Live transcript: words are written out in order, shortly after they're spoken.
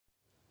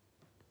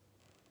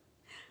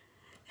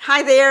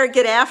Hi there,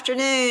 good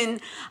afternoon.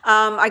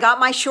 I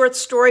got my short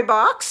story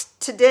box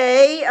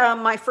today,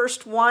 my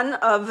first one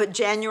of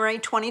January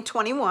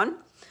 2021.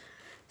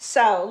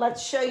 So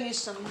let's show you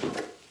some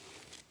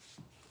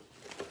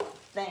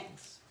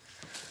things.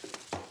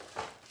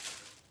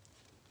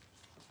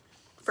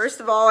 First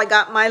of all, I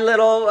got my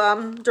little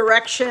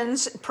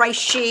directions, price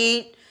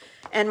sheet,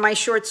 and my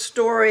short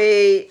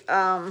story.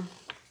 The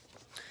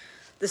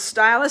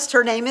stylist,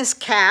 her name is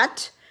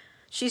Kat.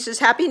 She says,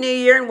 Happy New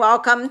Year and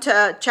welcome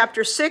to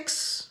chapter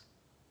 6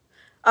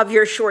 of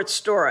your short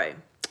story.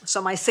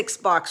 So my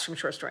 6th box from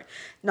short story.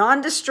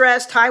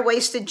 Non-distressed,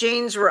 high-waisted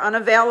jeans were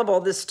unavailable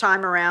this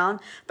time around,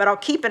 but I'll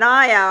keep an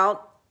eye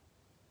out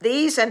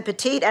these and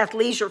petite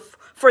athleisure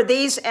for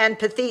these and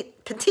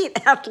petite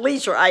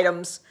athleisure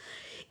items.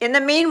 In the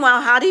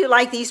meanwhile, how do you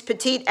like these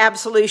petite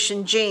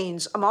absolution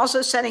jeans? I'm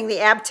also sending the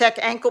Abtech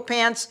ankle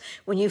pants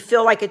when you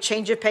feel like a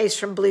change of pace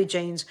from blue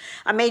jeans.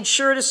 I made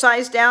sure to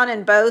size down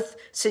in both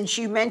since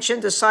you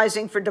mentioned the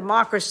sizing for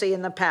democracy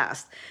in the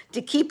past.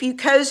 To keep you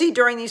cozy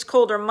during these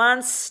colder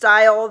months,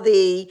 style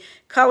the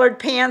colored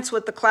pants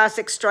with the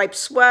classic striped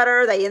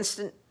sweater. They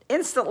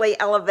instantly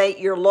elevate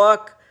your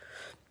look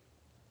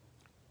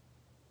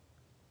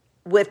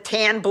with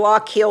tan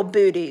block heel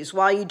booties.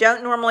 While you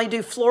don't normally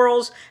do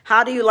florals,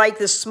 how do you like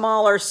the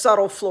smaller,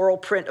 subtle floral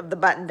print of the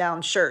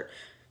button-down shirt?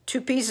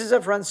 2 pieces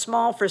of run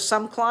small for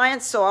some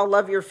clients, so I'll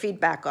love your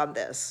feedback on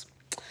this.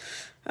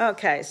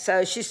 Okay,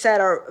 so she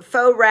said a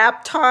faux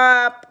wrap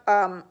top,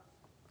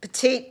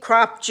 petite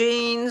crop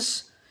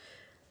jeans,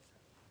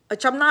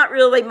 which I'm not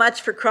really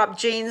much for crop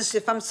jeans.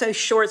 If I'm so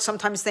short,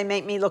 sometimes they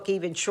make me look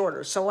even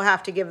shorter, so we'll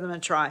have to give them a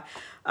try.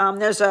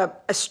 There's a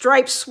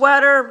striped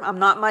sweater. I'm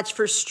not much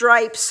for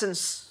stripes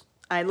since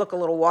I look a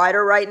little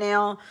wider right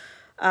now.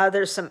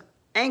 There's some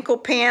ankle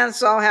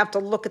pants. I'll have to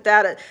look at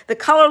that. The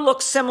color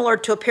looks similar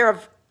to a pair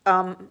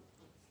of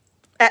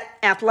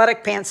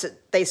athletic pants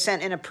that they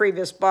sent in a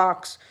previous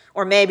box,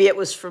 or maybe it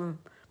was from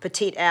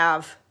Petite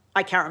Ave.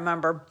 I can't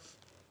remember.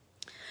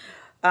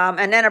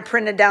 And then a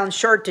printed down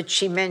shirt that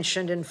she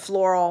mentioned in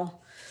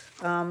floral.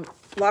 A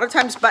lot of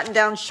times button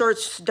down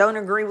shirts don't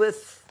agree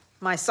with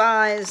my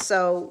size,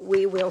 so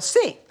we will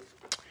see.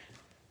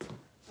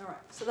 All right,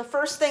 so the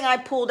first thing I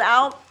pulled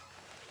out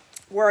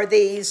were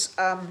these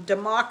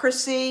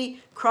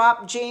Democracy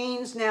crop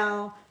jeans.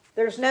 Now,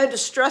 there's no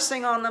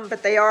distressing on them,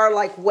 but they are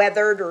like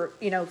weathered or,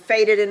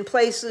 faded in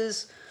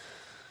places.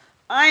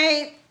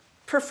 I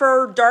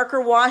prefer darker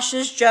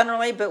washes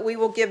generally, but we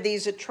will give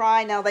these a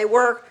try. Now, they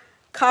were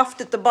cuffed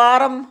at the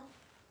bottom,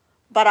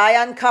 but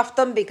I uncuffed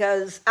them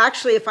because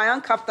actually if I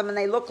uncuff them and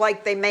they look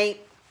like they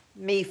make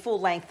me full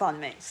length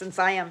on me, since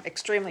I am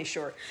extremely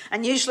short,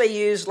 and usually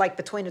use like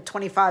between a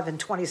 25 and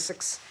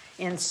 26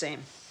 inseam.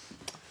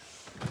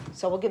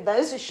 So we'll give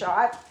those a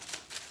shot.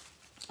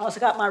 I also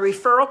got my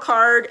referral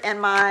card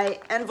and my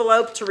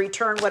envelope to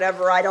return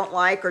whatever I don't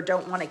like or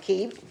don't want to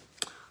keep.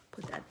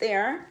 Put that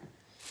there.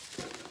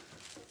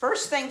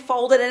 First thing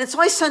folded, and it's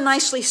always so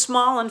nicely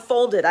small and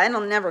folded. I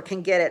never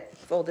can get it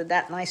folded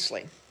that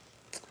nicely.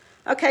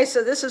 Okay,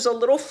 so this is a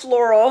little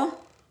floral.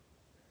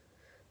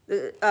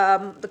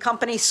 The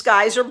company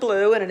Skies Are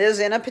Blue, and it is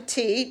in a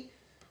petite.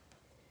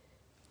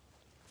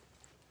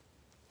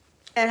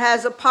 It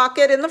has a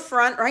pocket in the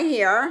front right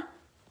here,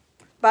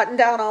 buttoned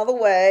down all the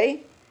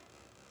way.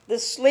 The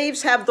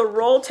sleeves have the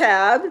roll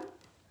tab,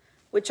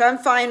 which I'm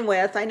fine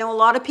with. I know a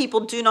lot of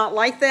people do not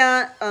like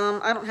that.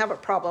 I don't have a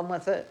problem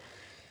with it.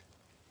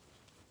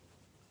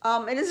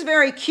 It is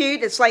very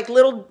cute. It's like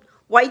little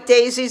white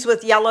daisies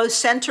with yellow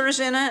centers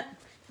in it.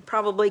 You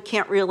probably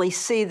can't really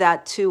see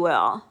that too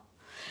well.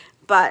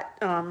 But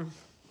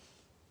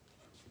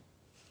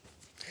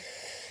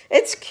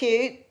it's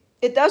cute.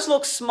 It does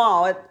look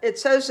small. It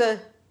says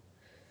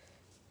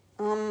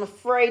I'm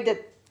afraid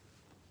that,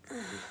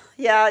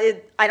 yeah,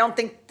 I don't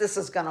think this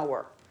is going to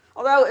work.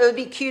 Although it would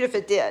be cute if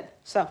it did.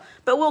 So,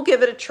 but we'll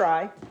give it a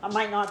try. I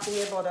might not be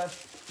able to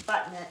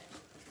button it.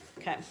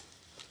 Okay.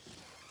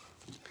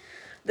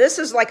 This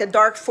is like a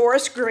dark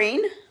forest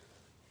green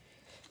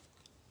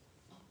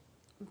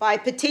by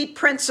Petite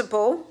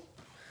Principle.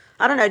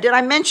 I don't know, did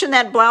I mention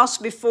that blouse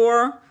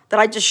before that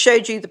I just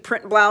showed you? The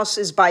print blouse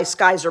is by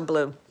Skies Are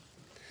Blue.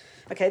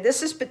 Okay,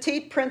 this is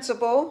Petite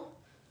Principle.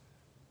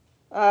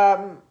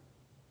 I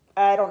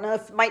don't know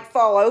if it might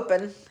fall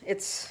open.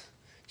 It's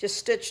just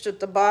stitched at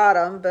the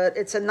bottom, but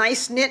it's a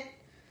nice knit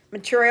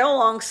material,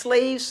 long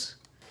sleeves.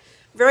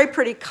 Very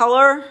pretty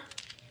color.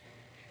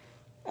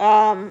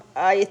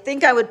 I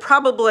think I would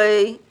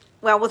probably,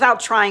 well, without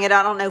trying it,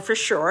 I don't know for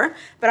sure,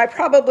 but I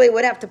probably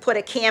would have to put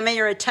a cami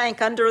or a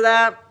tank under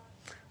that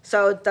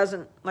so it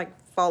doesn't like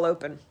fall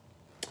open.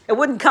 It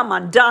wouldn't come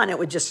undone, it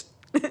would just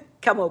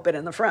come open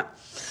in the front.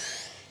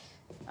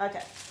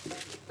 Okay,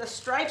 the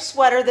striped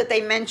sweater that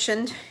they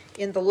mentioned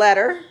in the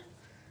letter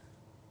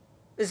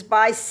is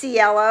by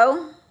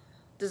Cielo,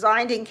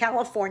 designed in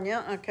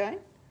California, okay.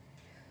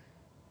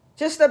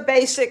 Just a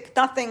basic,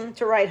 nothing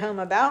to write home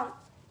about.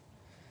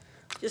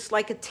 Just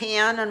like a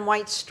tan and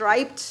white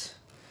striped.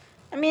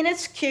 I mean,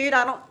 it's cute.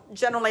 I don't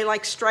generally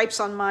like stripes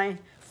on my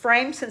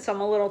frame since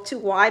I'm a little too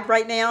wide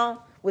right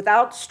now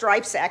without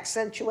stripes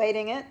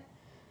accentuating it.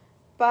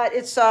 But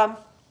it's a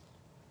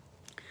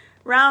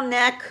round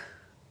neck,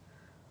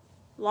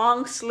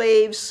 long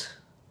sleeves.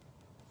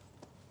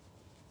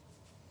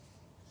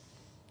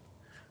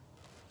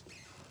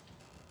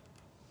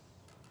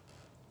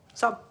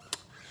 So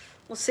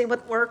we'll see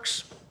what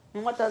works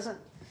and what doesn't.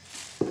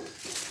 And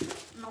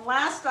the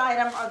last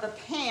item are the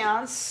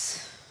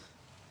pants.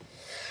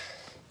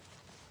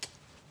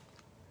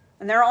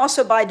 And they're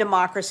also by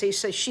Democracy.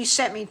 So she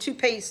sent me two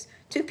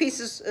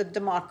pieces of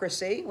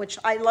Democracy, which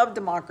I love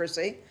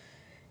Democracy.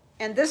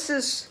 And this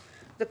is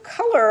the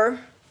color,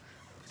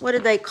 what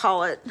did they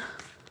call it?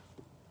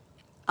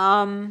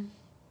 Well,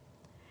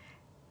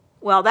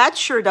 that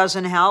sure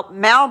doesn't help.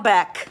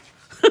 Malbec.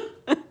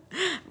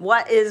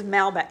 What is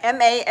Malbec?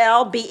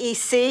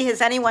 M-A-L-B-E-C.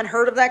 Has anyone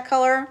heard of that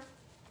color?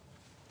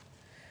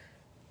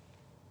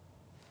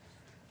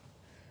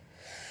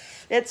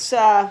 It's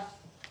kind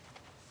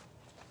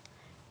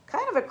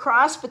of a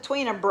cross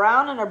between a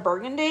brown and a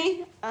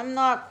burgundy. I'm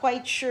not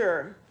quite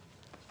sure.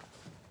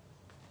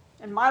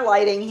 In my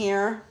lighting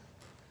here,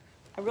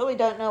 I really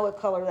don't know what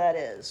color that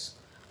is.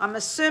 I'm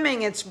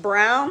assuming it's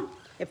brown,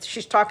 if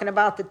she's talking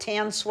about the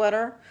tan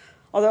sweater,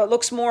 although it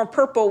looks more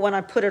purple when I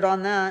put it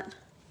on that.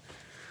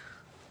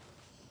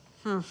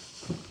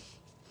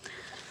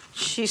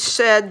 She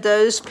said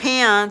those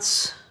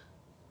pants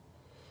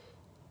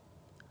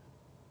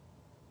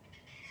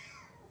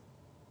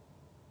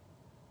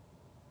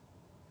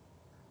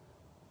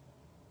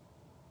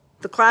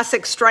the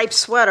classic striped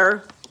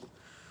sweater,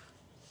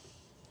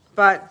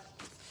 but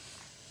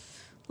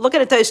looking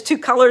at those two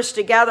colors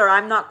together,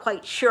 I'm not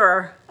quite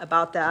sure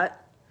about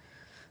that.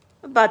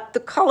 But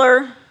the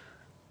color,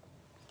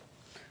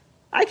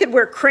 I could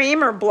wear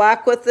cream or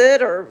black with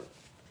it, or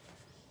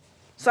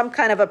some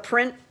kind of a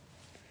print,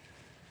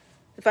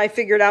 if I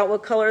figured out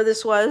what color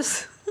this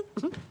was.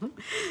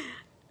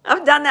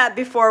 I've done that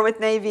before with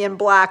navy and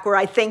black, where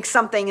I think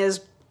something is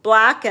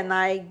black and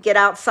I get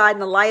outside in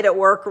the light at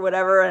work or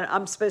whatever, and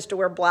I'm supposed to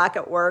wear black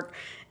at work,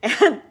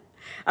 and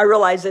I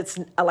realize it's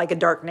like a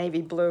dark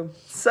navy blue.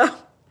 So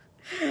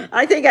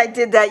I think I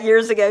did that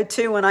years ago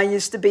too, when I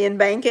used to be in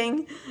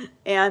banking,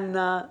 and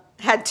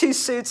had two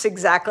suits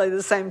exactly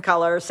the same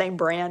color, same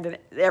brand, and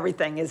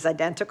everything is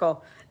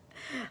identical.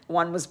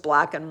 One was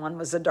black and one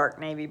was a dark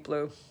navy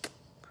blue.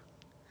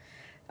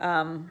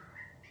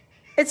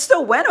 It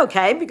still went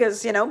okay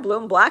because, you know, blue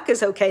and black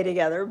is okay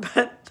together,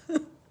 but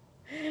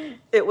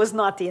it was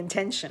not the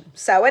intention.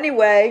 So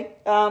anyway,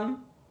 I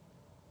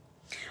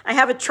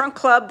have a trunk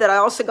club that I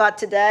also got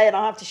today, and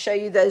I'll have to show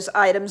you those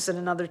items at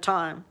another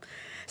time.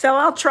 So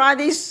I'll try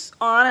these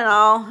on, and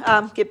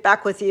I'll get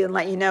back with you and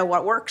let you know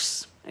what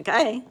works.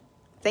 Okay,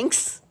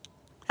 thanks.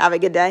 Have a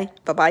good day.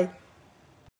 Bye-bye.